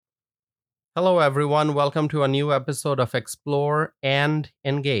Hello, everyone. Welcome to a new episode of Explore and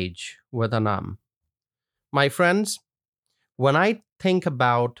Engage with Anam. My friends, when I think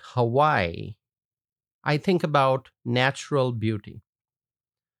about Hawaii, I think about natural beauty.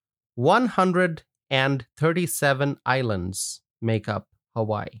 137 islands make up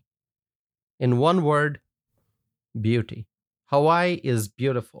Hawaii. In one word, beauty. Hawaii is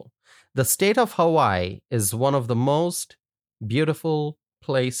beautiful. The state of Hawaii is one of the most beautiful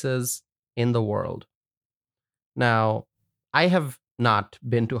places in the world. Now, I have not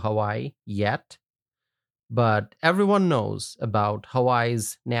been to Hawaii yet, but everyone knows about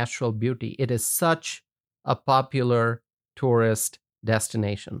Hawaii's natural beauty. It is such a popular tourist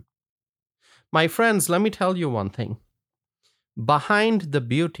destination. My friends, let me tell you one thing. Behind the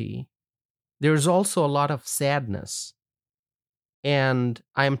beauty, there's also a lot of sadness. And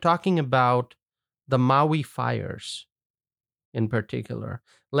I'm talking about the Maui fires in particular.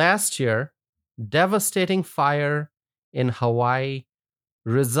 Last year, devastating fire in Hawaii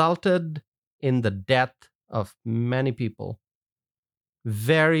resulted in the death of many people.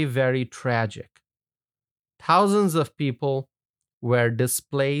 Very, very tragic. Thousands of people were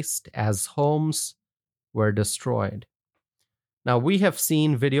displaced as homes were destroyed. Now, we have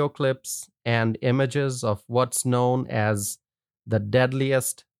seen video clips and images of what's known as the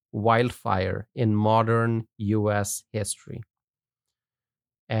deadliest wildfire in modern US history.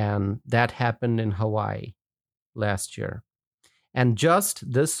 And that happened in Hawaii last year. And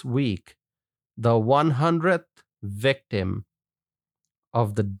just this week, the 100th victim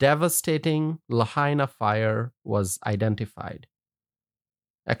of the devastating Lahaina fire was identified.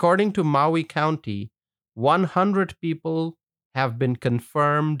 According to Maui County, 100 people have been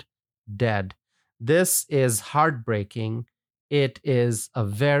confirmed dead. This is heartbreaking. It is a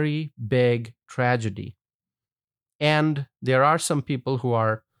very big tragedy. And there are some people who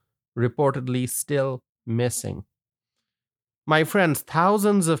are reportedly still missing. My friends,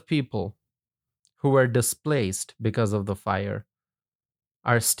 thousands of people who were displaced because of the fire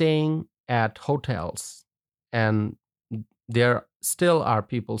are staying at hotels. And there still are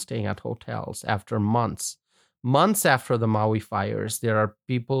people staying at hotels after months. Months after the Maui fires, there are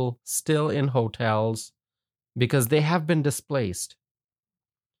people still in hotels because they have been displaced.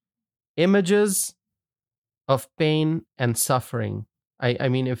 Images of pain and suffering. I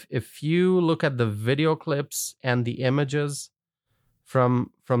mean, if you look at the video clips and the images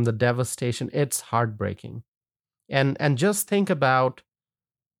from the devastation, it's heartbreaking. And just think about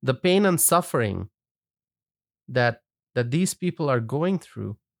the pain and suffering that these people are going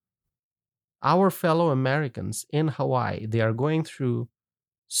through. Our fellow Americans in Hawaii, they are going through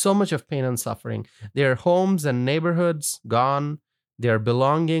so much of pain and suffering. Their homes and neighborhoods gone, their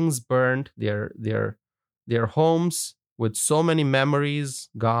belongings burned, their homes with so many memories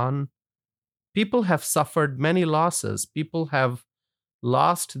gone. People have suffered many losses. People have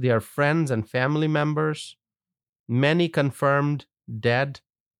lost their friends and family members, many confirmed dead.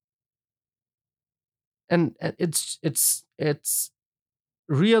 And it's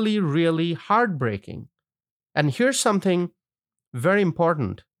really, really heartbreaking. And here's something very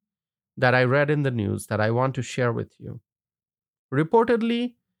important that I read in the news that I want to share with you.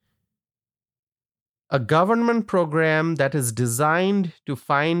 Reportedly, a government program that is designed to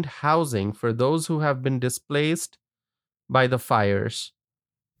find housing for those who have been displaced by the fires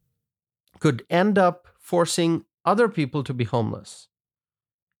could end up forcing other people to be homeless.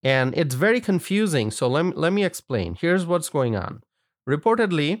 And it's very confusing. So let me explain. Here's what's going on.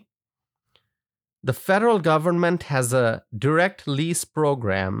 Reportedly, the federal government has a direct lease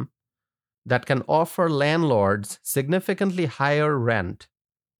program that can offer landlords significantly higher rent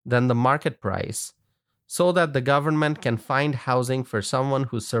than the market price so that the government can find housing for someone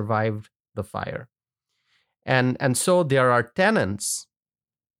who survived the fire. And so there are tenants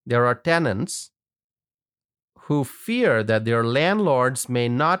who fear that their landlords may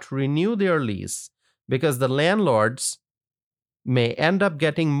not renew their lease because the landlords may end up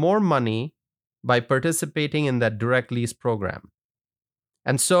getting more money by participating in that direct lease program.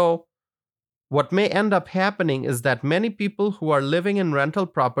 And so what may end up happening is that many people who are living in rental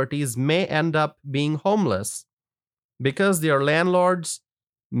properties may end up being homeless because their landlords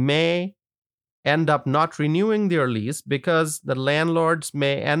may end up not renewing their lease because the landlords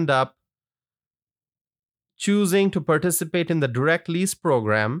may end up choosing to participate in the direct lease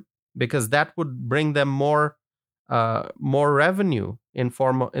program because that would bring them more revenue in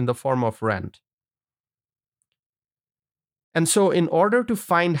the form of rent. And so in order to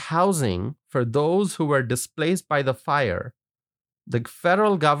find housing for those who were displaced by the fire, the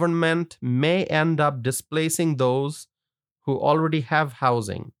federal government may end up displacing those who already have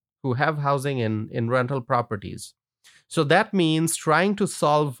housing. who have housing in rental properties. So that means trying to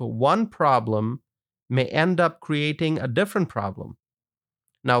solve one problem may end up creating a different problem.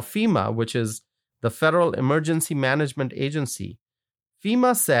 Now, FEMA, which is the Federal Emergency Management Agency,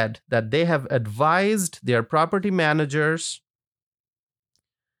 FEMA said that they have advised their property managers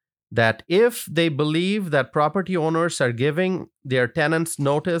that if they believe that property owners are giving their tenants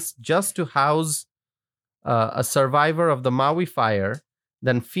notice just to house a survivor of the Maui fire,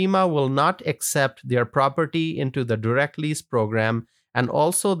 then FEMA will not accept their property into the direct lease program, and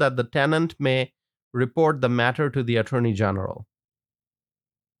also that the tenant may report the matter to the Attorney General.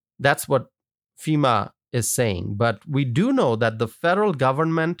 That's what FEMA is saying. But we do know that the federal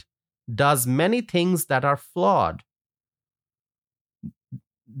government does many things that are flawed.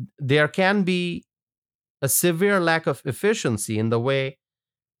 There can be a severe lack of efficiency in the way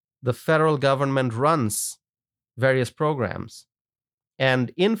the federal government runs various programs.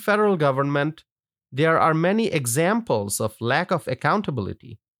 And in federal government, there are many examples of lack of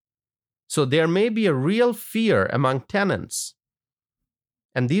accountability. So there may be a real fear among tenants.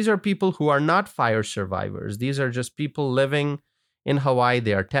 And these are people who are not fire survivors. These are just people living in Hawaii.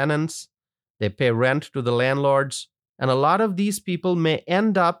 They are tenants. They pay rent to the landlords. And a lot of these people may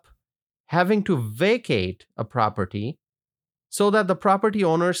end up having to vacate a property so that the property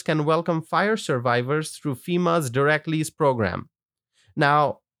owners can welcome fire survivors through FEMA's direct lease program.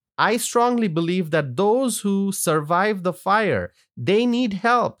 Now, I strongly believe that those who survive the fire, they need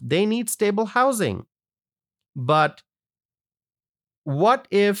help. They need stable housing. But what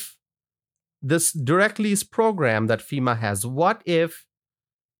if this direct lease program that FEMA has, what if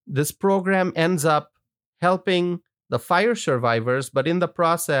this program ends up helping the fire survivors, but in the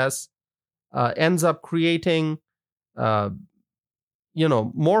process ends up creating more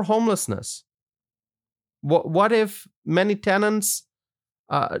homelessness? What if many tenants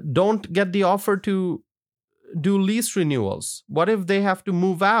don't get the offer to do lease renewals? What if they have to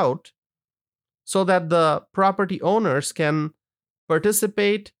move out so that the property owners can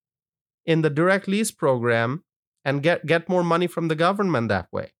participate in the direct lease program and get more money from the government that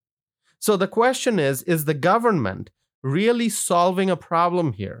way? So the question is the government really solving a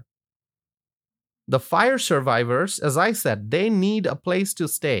problem here? The fire survivors, as I said, they need a place to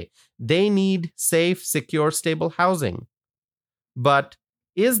stay. They need safe, secure, stable housing. But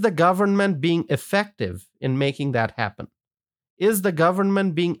is the government being effective in making that happen? Is the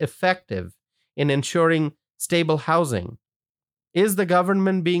government being effective in ensuring stable housing? Is the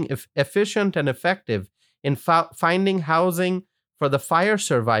government being efficient and effective in finding housing for the fire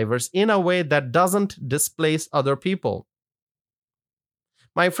survivors in a way that doesn't displace other people?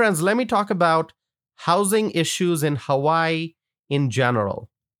 My friends, let me talk about housing issues in Hawaii in general.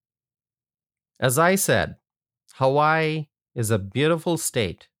 As I said, Hawaii is a beautiful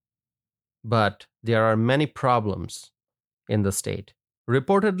state, but there are many problems in the state.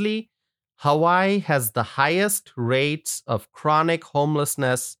 Reportedly, Hawaii has the highest rates of chronic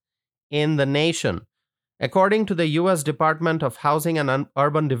homelessness in the nation. According to the U.S. Department of Housing and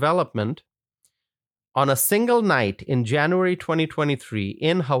Urban Development, on a single night in January 2023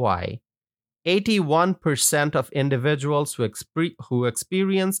 in Hawaii, 81% of individuals who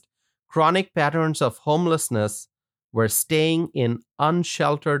experienced chronic patterns of homelessness were staying in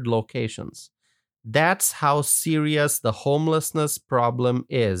unsheltered locations. That's how serious the homelessness problem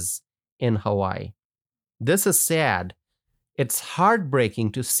is in Hawaii. This is sad. It's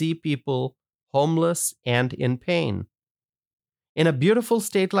heartbreaking to see people homeless and in pain. In a beautiful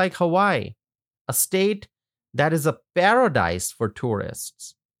state like Hawaii, a state that is a paradise for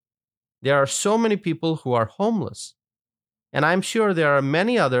tourists, there are so many people who are homeless. And I'm sure there are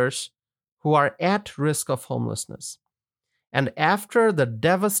many others who are at risk of homelessness. And after the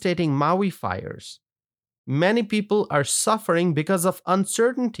devastating Maui fires, many people are suffering because of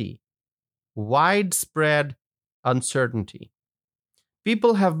uncertainty, widespread uncertainty.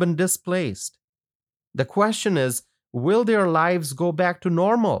 People have been displaced. The question is, will their lives go back to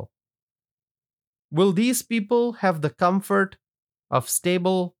normal? Will these people have the comfort of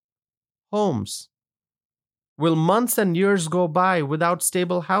stable homes? Will months and years go by without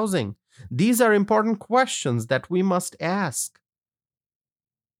stable housing? These are important questions that we must ask.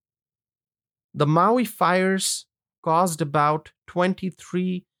 The Maui fires caused about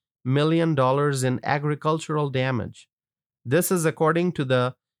 $23 million in agricultural damage. This is according to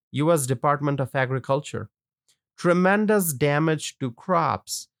the U.S. Department of Agriculture. Tremendous damage to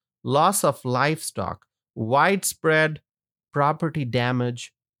crops, loss of livestock, widespread property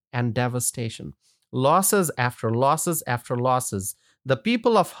damage, and devastation. Losses after losses after losses. The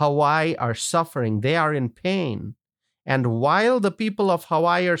people of Hawaii are suffering. They are in pain. And while the people of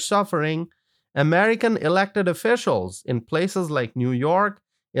Hawaii are suffering, American elected officials in places like New York,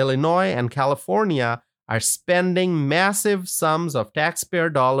 Illinois, and California are spending massive sums of taxpayer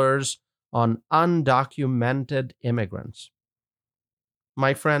dollars on undocumented immigrants.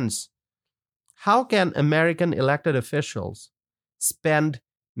 My friends, how can American elected officials spend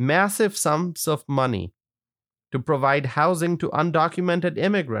massive sums of money to provide housing to undocumented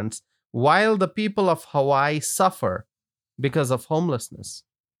immigrants while the people of Hawaii suffer because of homelessness?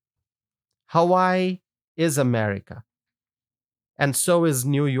 Hawaii is America, and so is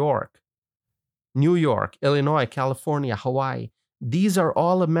New York. New York, Illinois, California, Hawaii. These are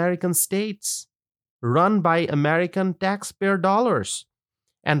all American states run by American taxpayer dollars.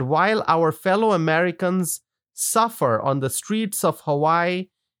 And while our fellow Americans suffer on the streets of Hawaii,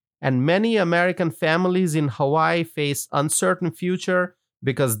 and many American families in Hawaii face uncertain future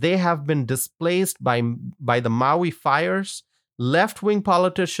because they have been displaced by the Maui fires, left-wing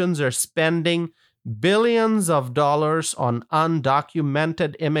politicians are spending billions of dollars on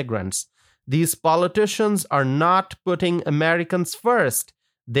undocumented immigrants. These politicians are not putting Americans first.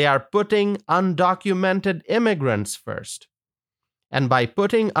 They are putting undocumented immigrants first. And by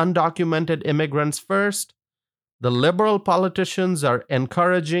putting undocumented immigrants first, the liberal politicians are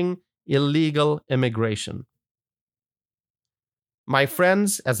encouraging illegal immigration. My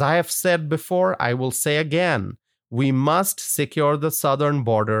friends, as I have said before, I will say again, we must secure the southern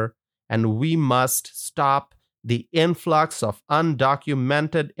border and we must stop the influx of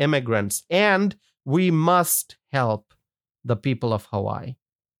undocumented immigrants, and we must help the people of Hawaii.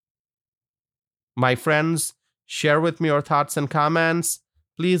 My friends, share with me your thoughts and comments.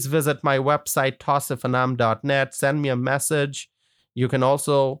 Please visit my website, tosifanam.net. Send me a message. You can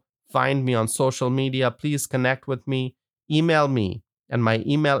also find me on social media. Please connect with me. Email me. And my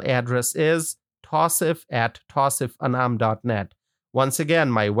email address is tosif@tosifanam.net. Once again,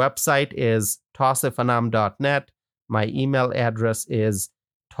 my website is tosifanam.net. My email address is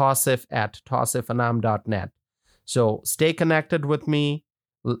tosif@tosifanam.net. So stay connected with me.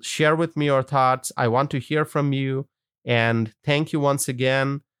 Share with me your thoughts. I want to hear from you. And thank you once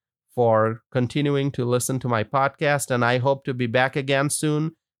again for continuing to listen to my podcast. And I hope to be back again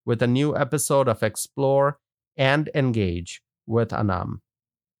soon with a new episode of Explore and Engage with Anam.